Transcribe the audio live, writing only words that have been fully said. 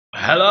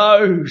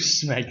Hello,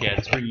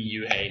 Smegheads, bringing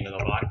you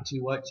another Black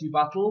 2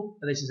 battle.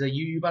 This is a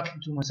UU battle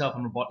between myself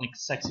and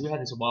RobotnikIsSexy. We had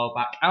this a while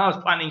back, and I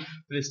was planning for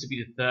this to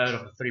be the third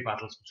of the 3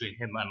 battles between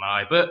him and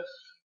I, but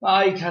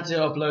I had to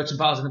upload some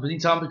battles in the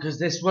meantime because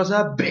this was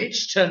a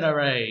bitch to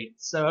narrate.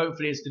 So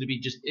hopefully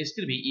hopefully it's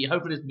gonna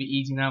be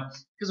easy now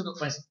because I've got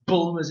my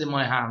bulmers in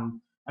my hand,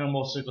 and I've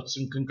also got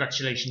some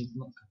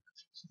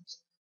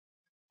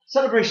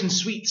celebration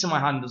sweets in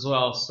my hand as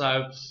well,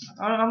 so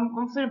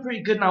I'm feeling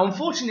pretty good now.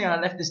 Unfortunately, I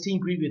left this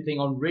team preview thing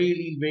on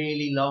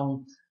really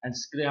long, and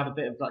it's going to have a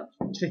bit of like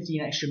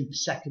 15 extra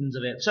seconds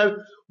of it. So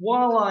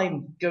while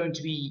I'm going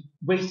to be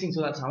waiting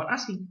till that time, I'm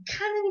asking,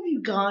 can any of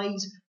you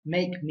guys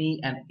make me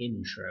an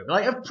intro?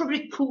 Like a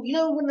pretty cool, you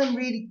know, one of them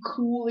really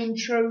cool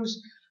intros,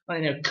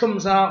 like, you know,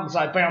 comes out and it's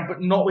like bam,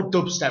 but not with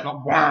dubstep,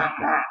 not wah,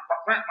 wah.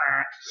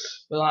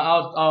 But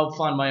I'll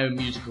find my own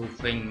musical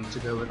thing to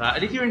go with that.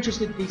 And if you're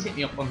interested, please hit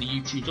me up on the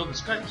YouTubes or the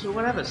Skypes or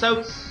whatever.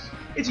 So,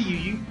 it's a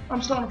UU.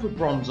 I'm starting off with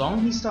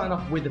Bronzong. He's starting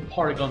off with the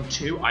Porygon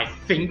 2, I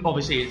think.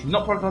 Obviously, it's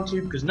not Porygon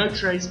 2 because no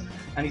trace.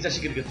 And he's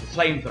actually going to go for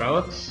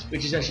Flamethrower,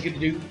 which is actually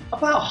going to do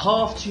about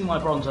half to my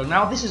Bronzong.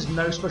 Now, this is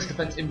no special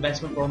defense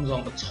investment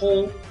Bronzong at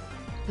all.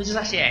 This is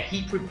actually a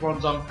heat-proof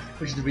Bronzong,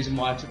 which is the reason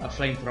why I took that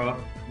Flamethrower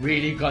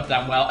really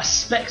goddamn well. A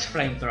Specs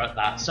Flamethrower at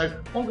that. So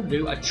what I'm going to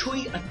do, I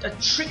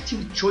tricked him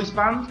with Choice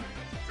Band,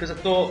 because I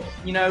thought,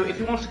 you know, if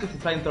he wants to go for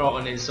Flamethrower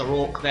on his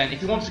Rock, then if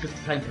he wants to go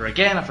for Flamethrower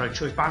again after I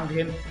Choice Band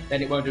him,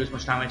 then it won't do as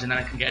much damage, and then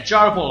I can get a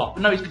Gyro Ball off.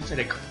 But no, he's going to say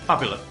they're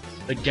fabulous.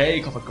 The gay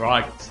Copper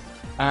Gragas.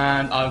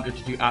 And I'm going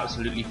to do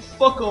absolutely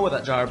fuck all with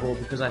that Gyro Ball,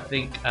 because I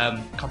think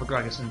Copper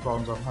Gragas and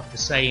Bronzong have the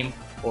same,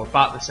 or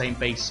about the same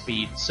base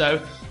speed.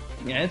 So,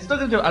 yeah, it's not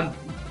going to do it.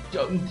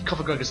 And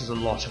Copper Gragas has a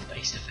lot of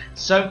base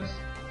defense. So,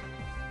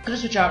 I'm going to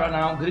switch out right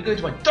now. I'm going to go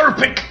to my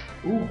Durpick.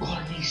 Oh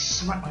god, he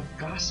smacked my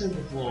glass over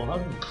the floor. That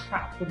would be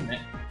crap, wouldn't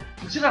it?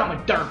 Consider that my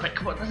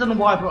Durpick. I don't know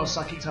why I brought a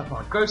Psychic type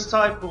or a Ghost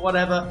type, but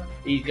whatever.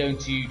 He's going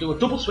to do a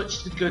double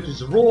switch to go to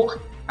his Rock,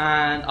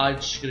 and I'm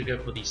just going to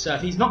go for the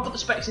Surf. He's not got the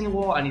Specs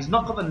anymore, and he's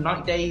not got the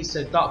Night Days,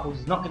 so Dark Pulse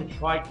is not going to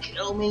try to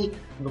kill me.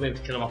 I'm going to be able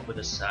to kill him off with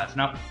a Surf.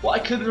 Now, what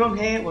I could have done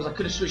here was I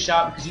could have switched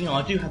out, because, you know,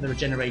 I do have the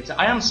Regenerator.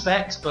 I am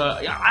Specs,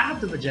 but yeah, I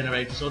have the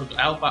Regenerator, sort of got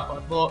health back, but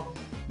I thought,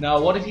 now,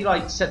 what if he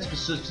like sets for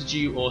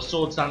Substitute or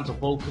Sword Stance or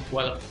Bulk of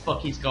whatever the fuck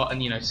he's got,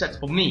 and you know sets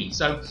for me?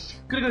 So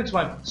I'm gonna go into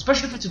my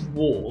special defensive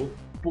Wall,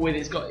 but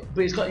it's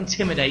got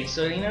Intimidate,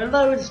 so you know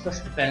lower the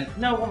special defense.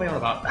 No, what am I on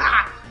about?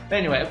 But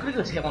anyway, I'm gonna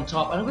go to him on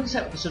top, and I'm gonna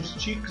set up the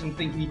Substitute because I'm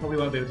thinking he probably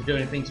won't be able to do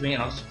anything to me,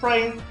 and I was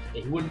praying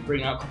that he wouldn't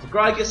bring out Copper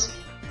Gragas.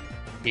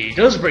 He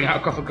does bring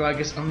out Copper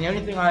Gragas, and the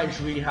only thing I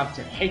actually really have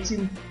to hit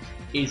him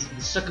is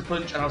the Sucker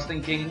Punch, and I was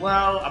thinking,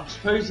 well, I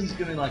suppose he's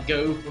going to like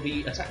go for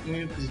the attack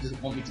move because he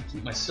doesn't want me to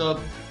keep my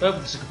sub. Go for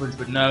the Sucker Punch,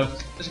 but no,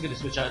 just going to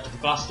switch out to the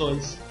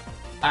Blastoise.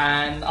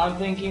 And I'm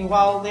thinking,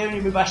 well, the only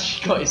move I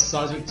actually got is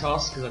Seismic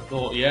Toss, because I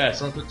thought, yeah,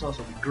 Seismic Toss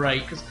would be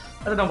great, because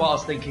I don't know what I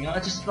was thinking. I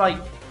just like,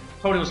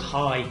 probably was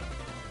high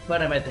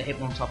when I made the hit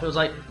on top. It was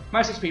like,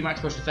 max XP, max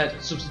special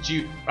defense,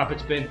 Substitute, Rapid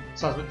Spin,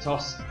 Seismic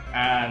Toss,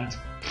 and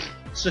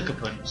Sucker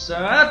Punch. So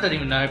I don't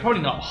even know,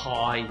 probably not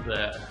high,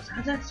 but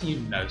I don't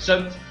even know.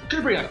 So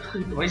gonna bring out,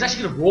 well, he's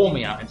actually gonna roar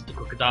me out into the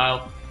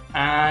Crocodile,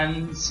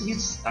 and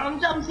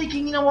I'm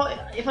thinking, you know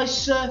what? If I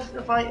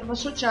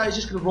switch out, he's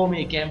just gonna roar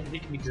me again,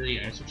 predicting me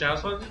to switch out.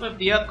 So I just went for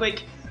the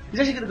Earthquake.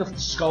 He's actually gonna go for the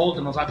Scold,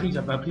 and I was like, please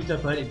don't burn, please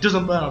don't burn. It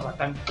doesn't burn. I was like,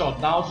 thank God.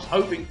 Now I was just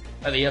hoping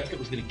that the Earthquake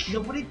was gonna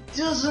kill, but it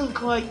doesn't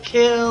quite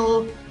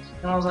kill.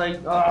 And I was like,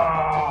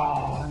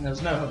 oh, and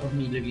there's no hope of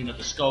me living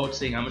another Scold,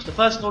 seeing how much the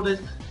first Scold is,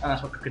 and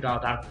that's what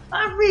Crocodile down.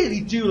 I really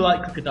do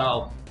like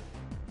Crocodile,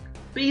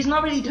 but he's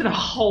not really done a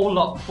whole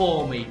lot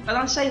for me. And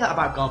I say that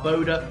about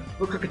Garboda,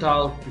 but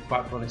Crocodile, to be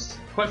quite honest,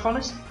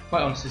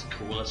 is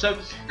cooler. So,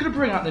 I'm gonna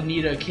bring out the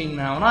Nidoking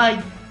now,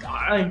 and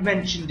I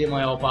mentioned in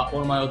my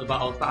one of my other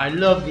battles that I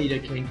love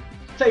Nidoking.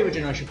 Favorite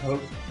generation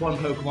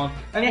Pokemon,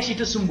 and he actually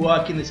does some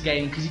work in this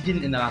game because he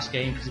didn't in the last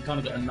game because he kind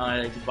of got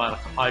annihilated by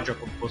like a Hydro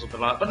Pump or something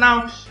like that. But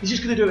now he's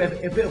just going to do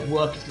a bit of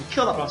work. He's going to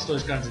kill that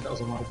Blastoise, granted that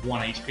was on like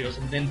 1 HP or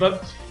something,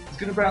 but he's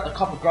going to bring out the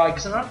Copper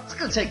Gragas, and that's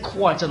going to take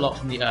quite a lot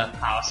from the Earth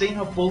power. Seeing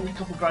how bulky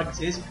Copper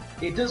Gragas is,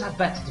 it does have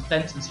better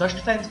defense than special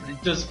defense, but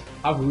it does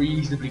have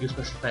reasonably good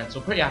special defense, so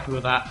I'm pretty happy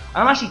with that.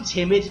 I'm actually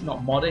timid,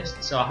 not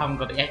modest, so I haven't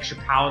got the extra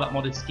power that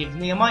modest gives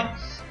me. I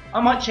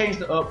might change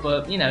that up,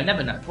 but you know,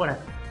 never know,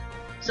 whatever.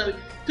 So, going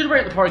to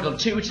bring up the Porygon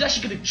 2, which is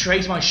actually going to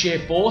trace my Sheer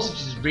Force, which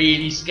is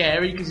really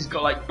scary because he's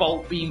got like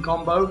Bolt Beam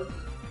combo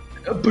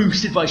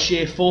boosted by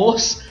Sheer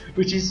Force,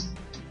 which is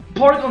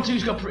Porygon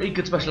 2's got pretty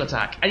good special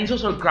attack, and he's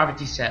also a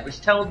Gravity set,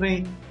 which tells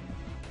me,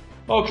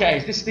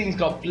 okay, this thing's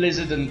got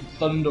Blizzard and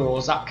Thunder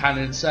or Zap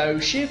Cannon, so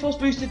Sheer Force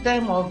boosted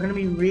them are going to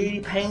be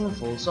really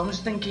painful. So I'm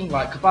just thinking,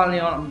 right,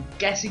 Cobalion, I'm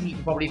guessing you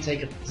can probably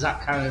take a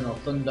Zap Cannon or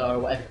Thunder or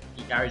whatever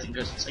he carries and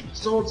goes to Sacred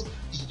Swords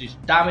just to do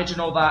some damage and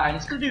all that, and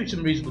it's going to do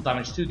some reasonable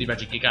damage to the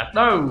Regigigas.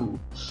 No!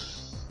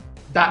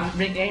 That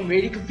nickname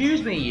really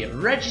confused me.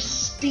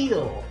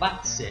 Registeel,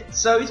 that's it.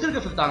 So he's going to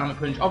go for the Dynamic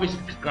Punch. Obviously,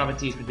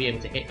 Gravity is going to be able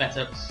to hit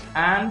better,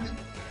 and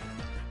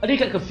I did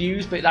get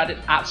confused, but that did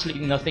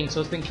absolutely nothing, so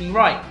I was thinking,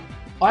 right,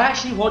 I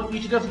actually want you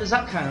to go for the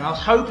Zap Cannon. I was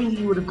hoping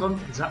you would have gone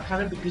for the Zap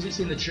Cannon because it's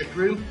in the Trick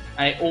Room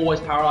and it always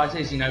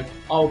paralyzes. You know,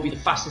 I will be the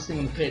fastest thing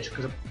on the pitch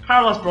because a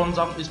paralyzed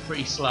Bronzong is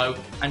pretty slow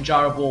and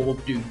Gyro Ball will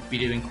be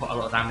doing quite a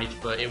lot of damage,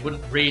 but it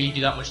wouldn't really do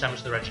that much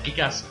damage to the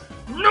Regigigas.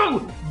 No!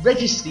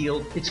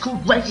 Registeel! It's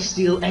called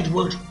Registeel,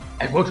 Edward!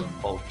 Edward?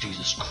 Oh,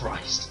 Jesus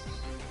Christ.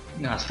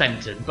 No, it's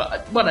Fenton,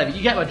 but whatever,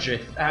 you get my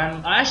drift.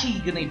 I'm actually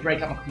going to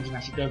break out my confusion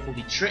and actually go for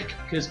the Trick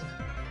because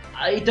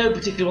I don't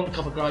particularly want the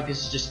Copper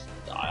Gygus, just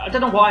I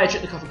don't know why I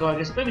tricked the Copper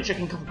Gygus. Maybe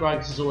tricking Copper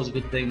Gygus is always a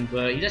good thing,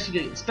 but he's actually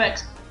good at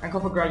specs, and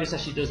Copper Gygus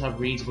actually does have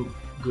reasonably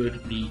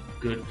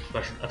good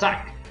special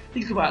attack.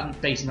 He can come out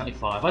in base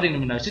 95, I didn't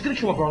even know. So he's going to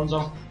kill my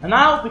Bronzong, and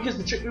now, because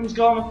the Trick Room's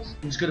gone,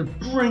 I'm just going to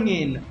bring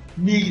in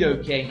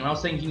Nidoking, and I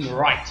was thinking,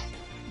 right,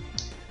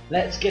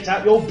 let's get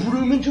out your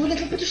broom and do a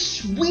little bit of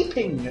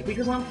sweeping,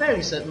 because I'm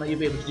fairly certain that you'll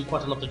be able to do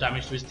quite a lot of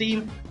damage to his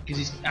team, because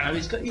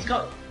he's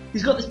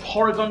got this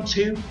Porygon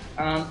 2.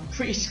 I'm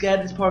pretty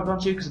scared of this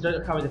Porygon 2 because I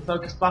don't carry the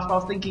Focus Blast. But I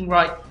was thinking,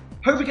 right,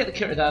 hopefully get the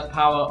kit with Earth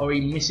Power, or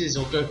he misses,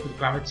 or go for the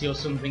Gravity or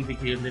something,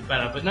 thinking he'll live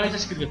better. But no, he's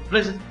actually going to go for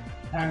Blizzard.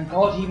 And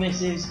God, he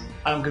misses.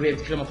 I'm going to be able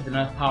to kill him off with an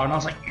Earth Power. And I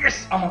was like,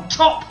 yes, I'm on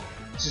top.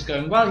 This is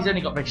going well. He's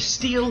only got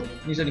Registeel,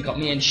 and he's only got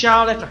me and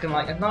Shao left. I can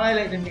like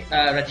annihilate him.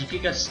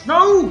 Regigigas.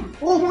 No!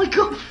 Oh my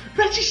God,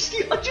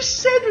 Registeel! I just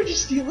said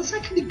Registeel a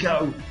second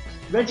ago.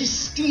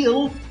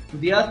 Registeel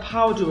with the Earth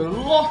Power do a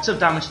lot of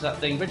damage to that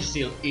thing.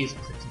 Registeel is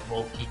pretty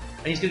bulky,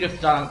 and he's going to go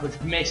for Dynamic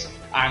Punch, miss,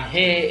 and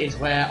here is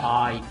where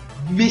I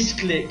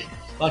misclick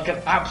like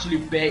an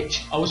absolute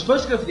bitch. I was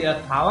supposed to go for the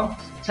Earth Power,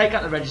 take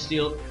out the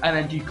Registeel, and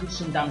then do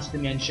some damage to the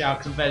Mian Xiao,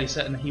 because I'm fairly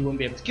certain that he won't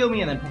be able to kill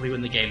me, and then probably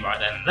win the game right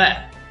then and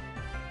there.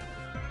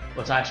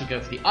 But I actually go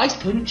for the Ice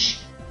Punch,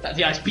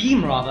 the Ice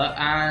Beam rather,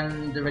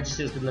 and the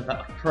Registeel's going to live that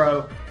like a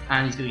pro,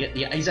 and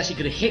he's actually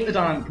going to hit the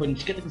Dynamic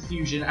Punch, get the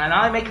Confusion, and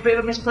I make a bit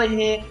of a misplay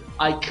here.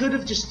 I could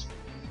have just,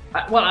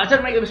 well, I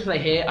don't make a misplay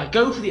here. I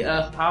go for the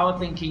Earth Power,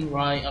 thinking,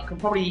 right, I can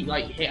probably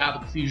like hit out the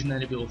Confusion,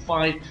 then it'll be all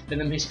fine, then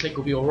the misclick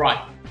will be alright.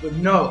 But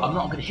no, I'm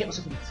not going to hit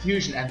myself with the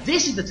Confusion, and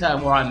this is the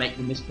turn where I make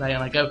the misplay,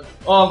 and I go,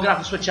 oh, I'm going to have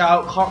to switch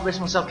out, can't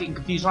risk myself getting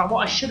confused. Like, what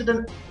I should have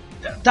done,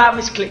 that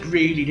misclick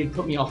really did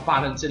put me off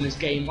balance in this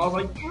game. I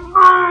was like,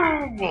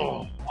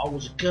 no! I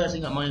was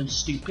cursing at my own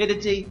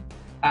stupidity,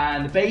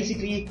 and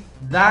basically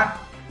that,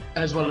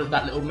 as well as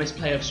that little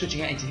misplay of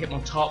switching out into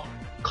Hitmontop,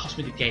 cost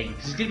me the game,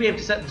 because he's going to be able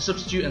to set the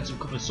substitute and some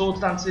couple of sword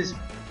dances, and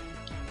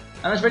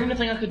there's really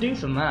nothing I could do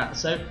from that.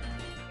 So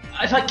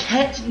if I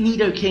kept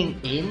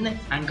Nidoking in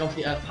and gone for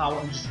the Earth Power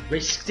and just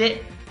risked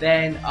it,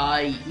 then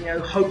I,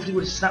 hopefully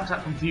would have snapped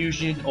that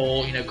Confusion,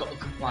 or got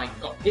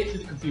hit through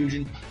the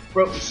Confusion,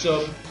 broke the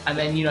sub, and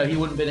then he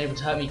wouldn't have been able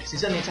to hurt me because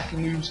his only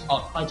attacking moves are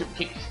High Jump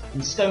Kick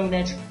and Stone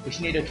Edge, which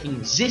Nidoking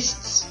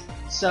resists.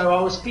 So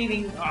I was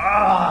feeling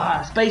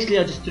basically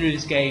I just threw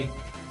this game,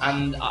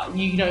 and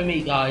you know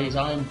me, guys,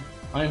 I'm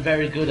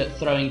very good at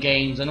throwing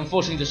games, and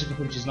unfortunately the Sucker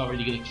Punch is not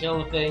really going to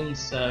kill the thing,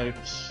 so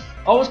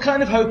I was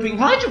kind of hoping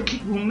High Jump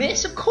Kick will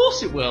miss. Of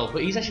course it will,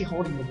 but he's actually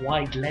holding a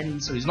wide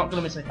lens, so he's not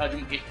going to miss a High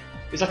Jump Kick.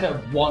 It's like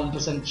a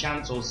 1%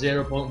 chance or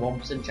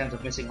 0.1% chance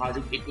of missing High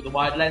Jump Kick with a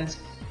wide lens,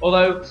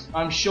 although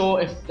I'm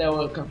sure if there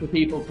were a couple of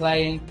people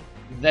playing,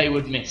 they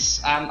would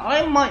miss. And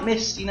I might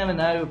miss, you never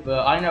know,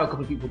 but I know a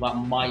couple of people that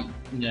might,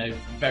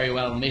 very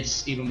well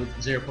miss, even with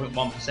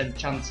 0.1%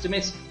 chance to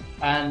miss,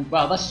 and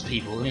well, that's just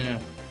people,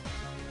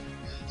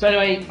 So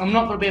anyway, I'm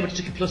not going to be able to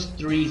take a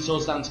 +3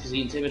 Sword Stance because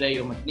he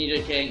intimidated my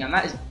Nidoking, and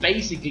that is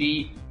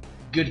basically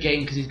good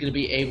game because he's going to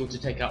be able to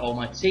take out all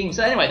my team.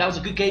 So anyway, that was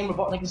a good game.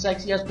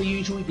 RobotnikIsSexy, as per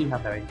usual. We do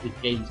have very good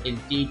games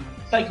indeed.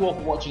 Thank you all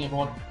for watching,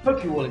 everyone.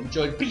 Hope you all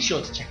enjoyed. Be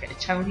sure to check out the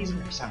channel. These are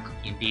very sound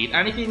cookie indeed.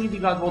 And if any of you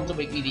guys want to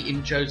make me the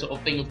intro sort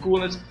of thing of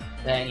coolness,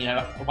 then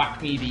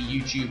whack me the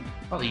YouTube,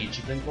 not the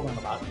YouTube thing, what am I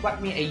about? Whack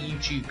me a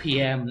YouTube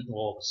PM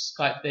or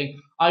Skype thing.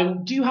 I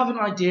do have an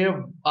idea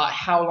of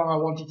how long I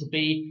want it to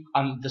be,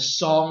 and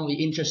the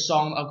intro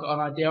song, I've got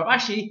an idea of.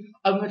 Actually,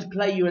 I'm going to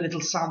play you a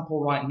little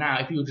sample right now,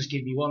 if you'll just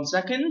give me 1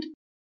 second.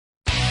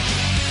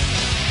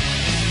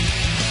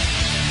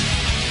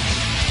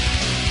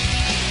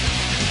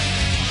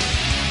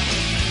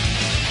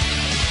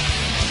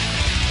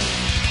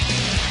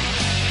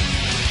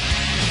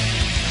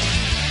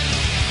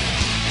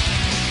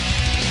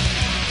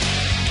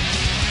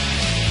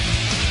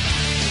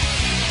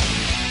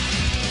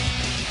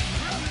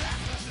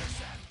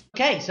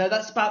 Okay, so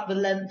that's about the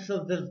length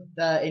of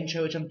the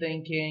intro, which I'm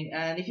thinking,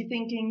 and if you're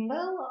thinking,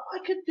 well,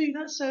 I could do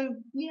that, so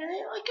yeah,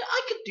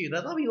 I could do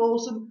that, that'd be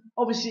awesome.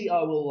 Obviously,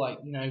 I will,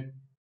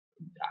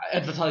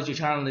 advertise your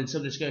channel in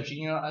some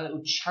description, a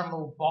little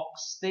channel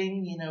box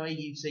thing, where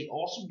you say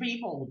awesome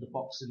people with the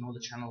box and all the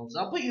channels.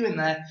 I'll put you in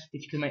there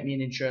if you can make me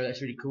an intro.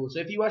 That's really cool. So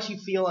if you actually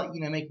feel like,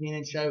 making me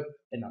an intro,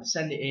 then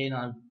send it in.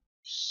 I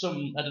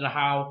don't know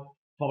how,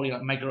 probably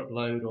like Mega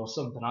Upload or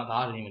something like that,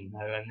 I don't even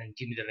know, and then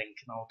give me the link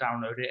and I'll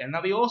download it, and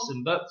that'll be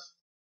awesome. But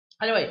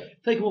Anyway,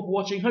 thank you all for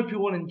watching. Hope you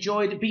all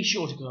enjoyed. Be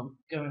sure to go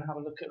and have a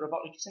look at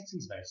Robotnik-IsSexy.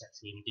 It's very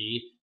sexy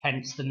indeed,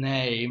 hence the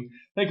name.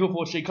 Thank you all for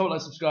watching. Comment,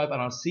 like, subscribe,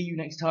 and I'll see you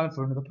next time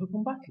for another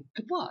Pokemon battle.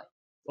 Goodbye.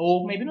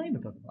 Or maybe not even a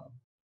Pokemon battle.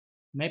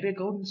 Maybe a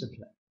Golden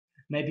Simplet.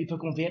 Maybe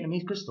Pokemon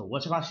Vietnamese Crystal,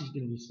 which I'm actually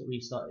going to be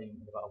restarting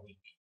in about a week.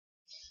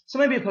 So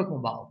maybe a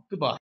Pokemon battle.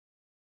 Goodbye.